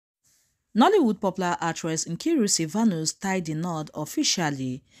Nollywood popular actress Nkiru Sylvanus tied the knot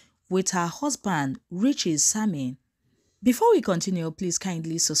officially with her husband, Richie Sami. Before we continue, please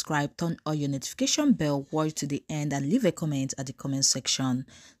kindly subscribe, turn on your notification bell, watch to the end and leave a comment at the comment section.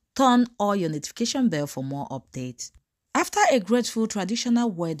 Turn on your notification bell for more updates. After a grateful traditional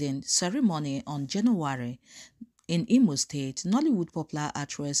wedding ceremony on January in Imo State, Nollywood popular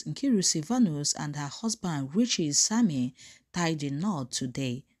actress Nkiru Sylvanus and her husband Richie Sami tied the knot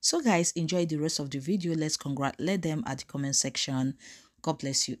today. So guys, enjoy the rest of the video. Let's congratulate them at the comment section. God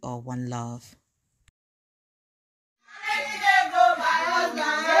bless you all. One love.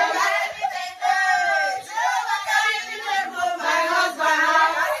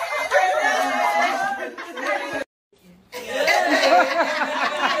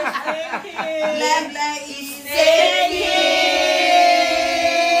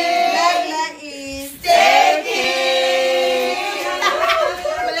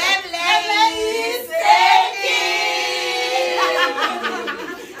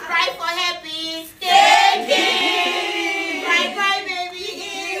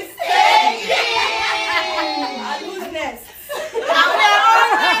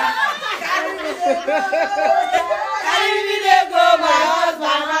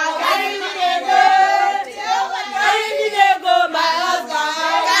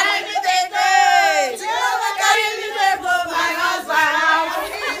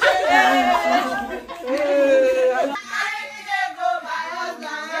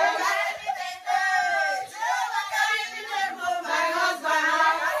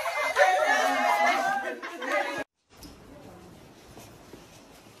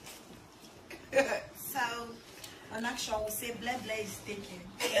 So, on action, we say blah blah is taken.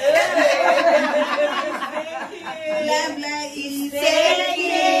 Blah blah is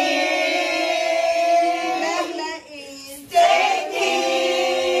taken.